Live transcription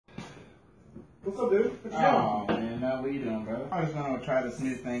What's up, dude? What you doing? Oh, man, what you doing, bro? I was gonna try this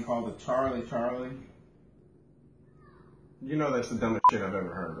new thing called the Charlie. You know that's the dumbest shit I've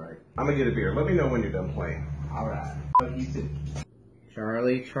ever heard, right? I'm gonna get a beer. Let me know when you're done playing. Alright. What you said?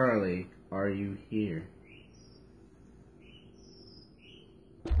 Charlie, are you here?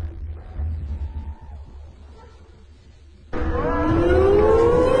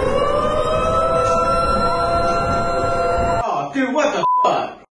 Oh, dude, what the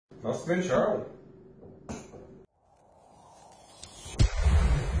fuck? Must have been Charlie.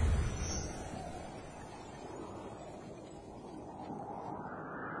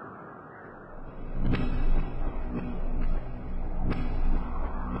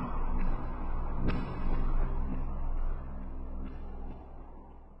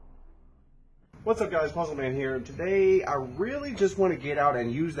 What's up, guys? Puzzle Man here. Today I really just want to get out and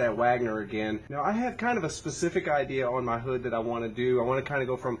use that Wagner again. Now I have kind of a specific idea on my hood that I want to do. I want to kind of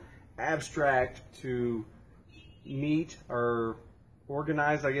go from abstract to neat or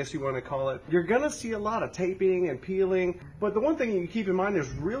organized, I guess you want to call it. You're going to see a lot of taping and peeling, but the one thing you keep in mind,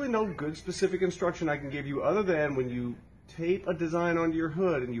 there's really no good specific instruction I can give you other than when you tape a design onto your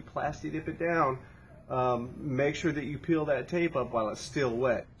hood and you plasti dip it down, make sure that you peel that tape up while it's still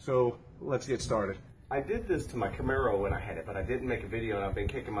wet. So let's get started. I did this to my Camaro when I had it, but I didn't make a video, and I've been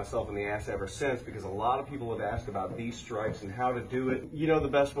kicking myself in the ass ever since because a lot of people have asked about these stripes and how to do it. You know, the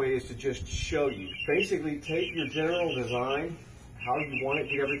best way is to just show you. Basically, take your general design, how you want it,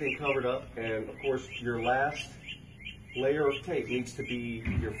 get everything covered up, and of course your last layer of tape needs to be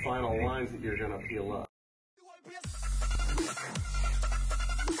your final lines that you're going to peel up.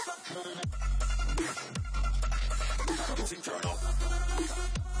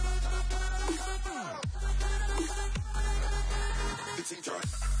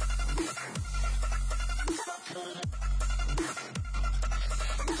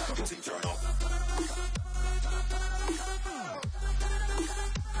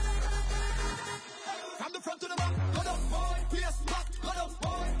 From the front to the back, cut up, boy, pierce, back, cut up,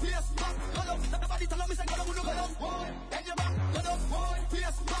 boy, pierce, back, cut up. Nobody tell me say cut up, we no cut up, boy. Head your back, cut up, boy,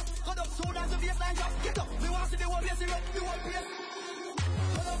 pierce, back, cut up. Soon as the baseline drop, get up. We want to see the one pierce, the one pierce.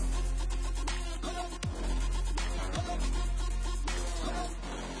 Cut up, cut up, cut up, cut up, cut up, cut up, cut up.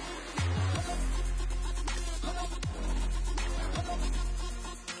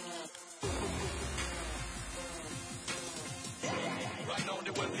 Right now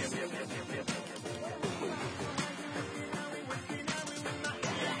the one pierce.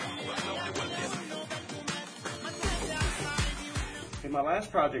 In my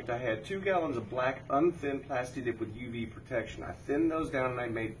last project, I had 2 gallons of black Un-Thinned Plasti Dip with UV protection. I thinned those down and I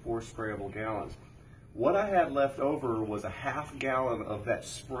made 4 sprayable gallons. What I had left over was a ½ gallon of that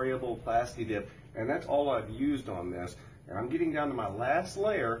sprayable Plasti Dip, and that's all I've used on this. And I'm getting down to my last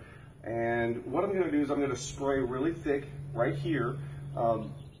layer, and what I'm going to do is I'm going to spray really thick right here,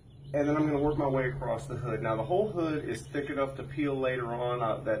 and then I'm going to work my way across the hood. Now the whole hood is thick enough to peel later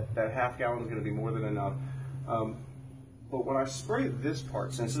on. That ½ gallon is going to be more than enough. But when I spray this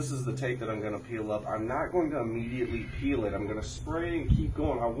part, since this is the tape that I'm going to peel up, I'm not going to immediately peel it. I'm going to spray and keep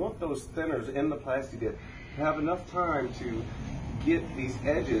going. I want those thinners in the Plasti Dip to have enough time to get these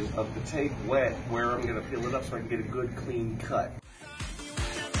edges of the tape wet where I'm going to peel it up so I can get a good clean cut.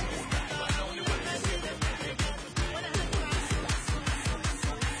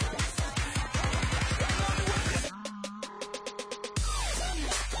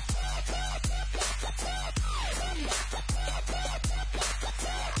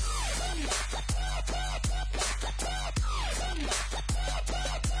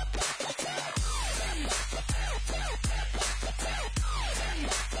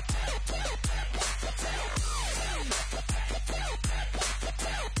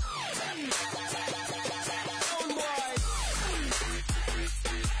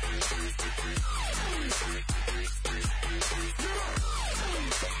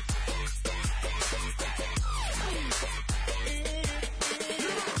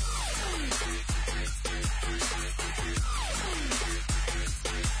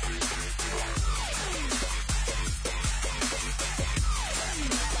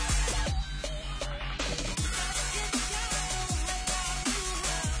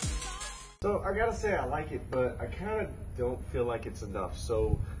 So I gotta say I like it, but I kind of don't feel like it's enough.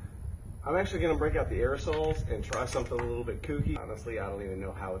 So I'm actually gonna break out the aerosols and try something a little bit kooky. Honestly, I don't even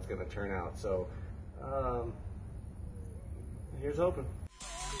know how it's gonna turn out. So here's hoping.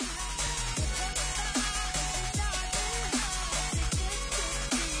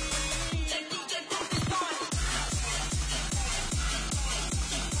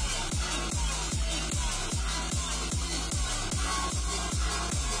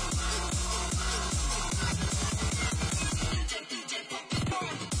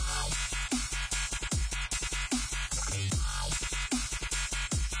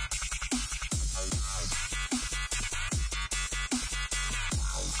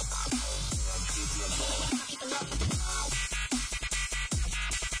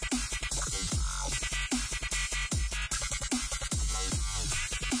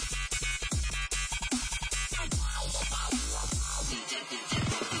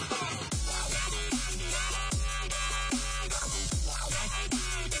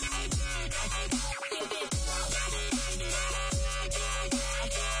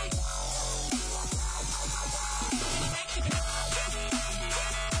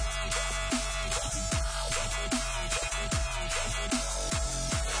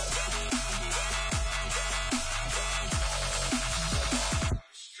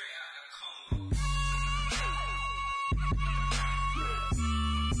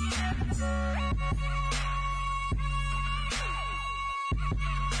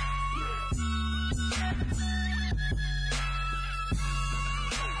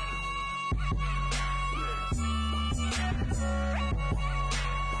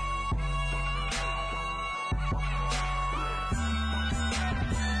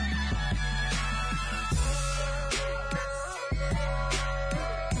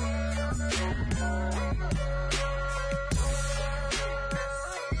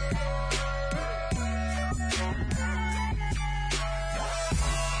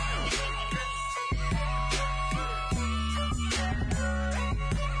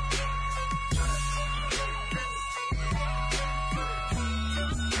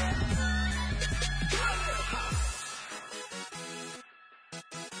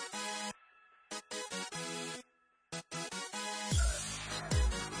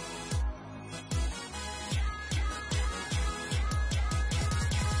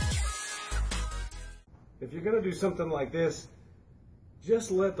 If you're going to do something like this,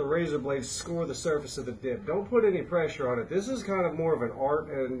 just let the razor blade score the surface of the dip. Don't put any pressure on it. This is kind of more of an art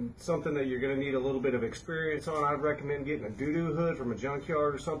and something that you're going to need a little bit of experience on. I'd recommend getting a doo-doo hood from a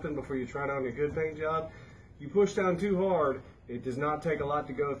junkyard or something before you try it on your good paint job. If you push down too hard, it does not take a lot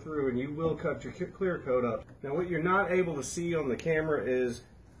to go through and you will cut your clear coat up. Now what you're not able to see on the camera is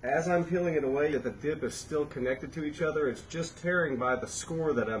as I'm peeling it away that the dip is still connected to each other. It's just tearing by the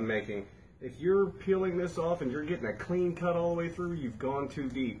score that I'm making. If you're peeling this off and you're getting a clean cut all the way through, you've gone too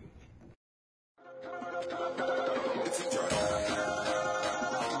deep.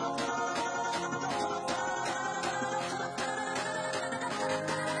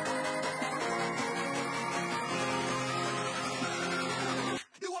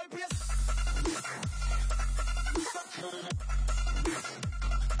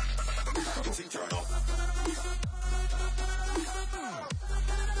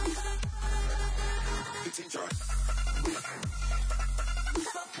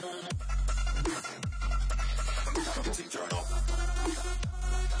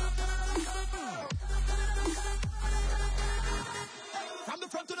 From the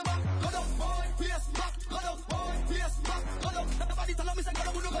front to the back, go down, boy, place back, go down, boy, place back, go down. Everybody tell me say go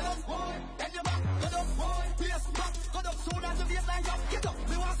down, go down, boy. Then you back, go down, boy, place back, go down. Soon as the baseline drop, get up.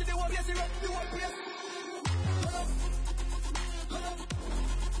 We want to see the whole place, the whole place. Go down, go down, go down,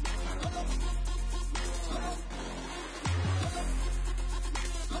 go down, go down, go down,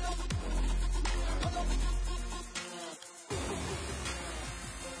 go down.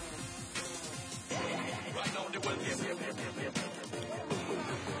 Right now the whole place,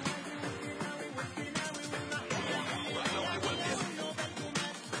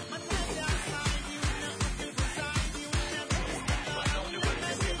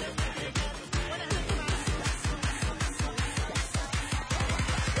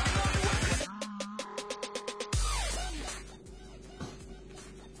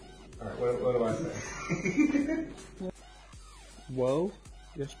 Alright, what do I say? Whoa?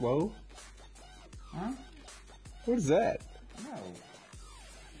 Just whoa? Huh? What is that? No.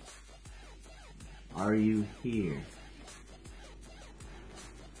 Are you here?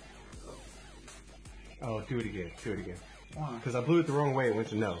 Oh, do it again. Do it again. Why? Because I blew it the wrong way. It went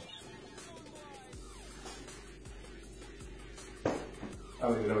to no. I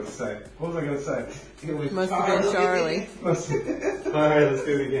don't even know what to say. What was I going to say? Must have been Charlie. All right, let's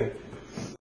do it again.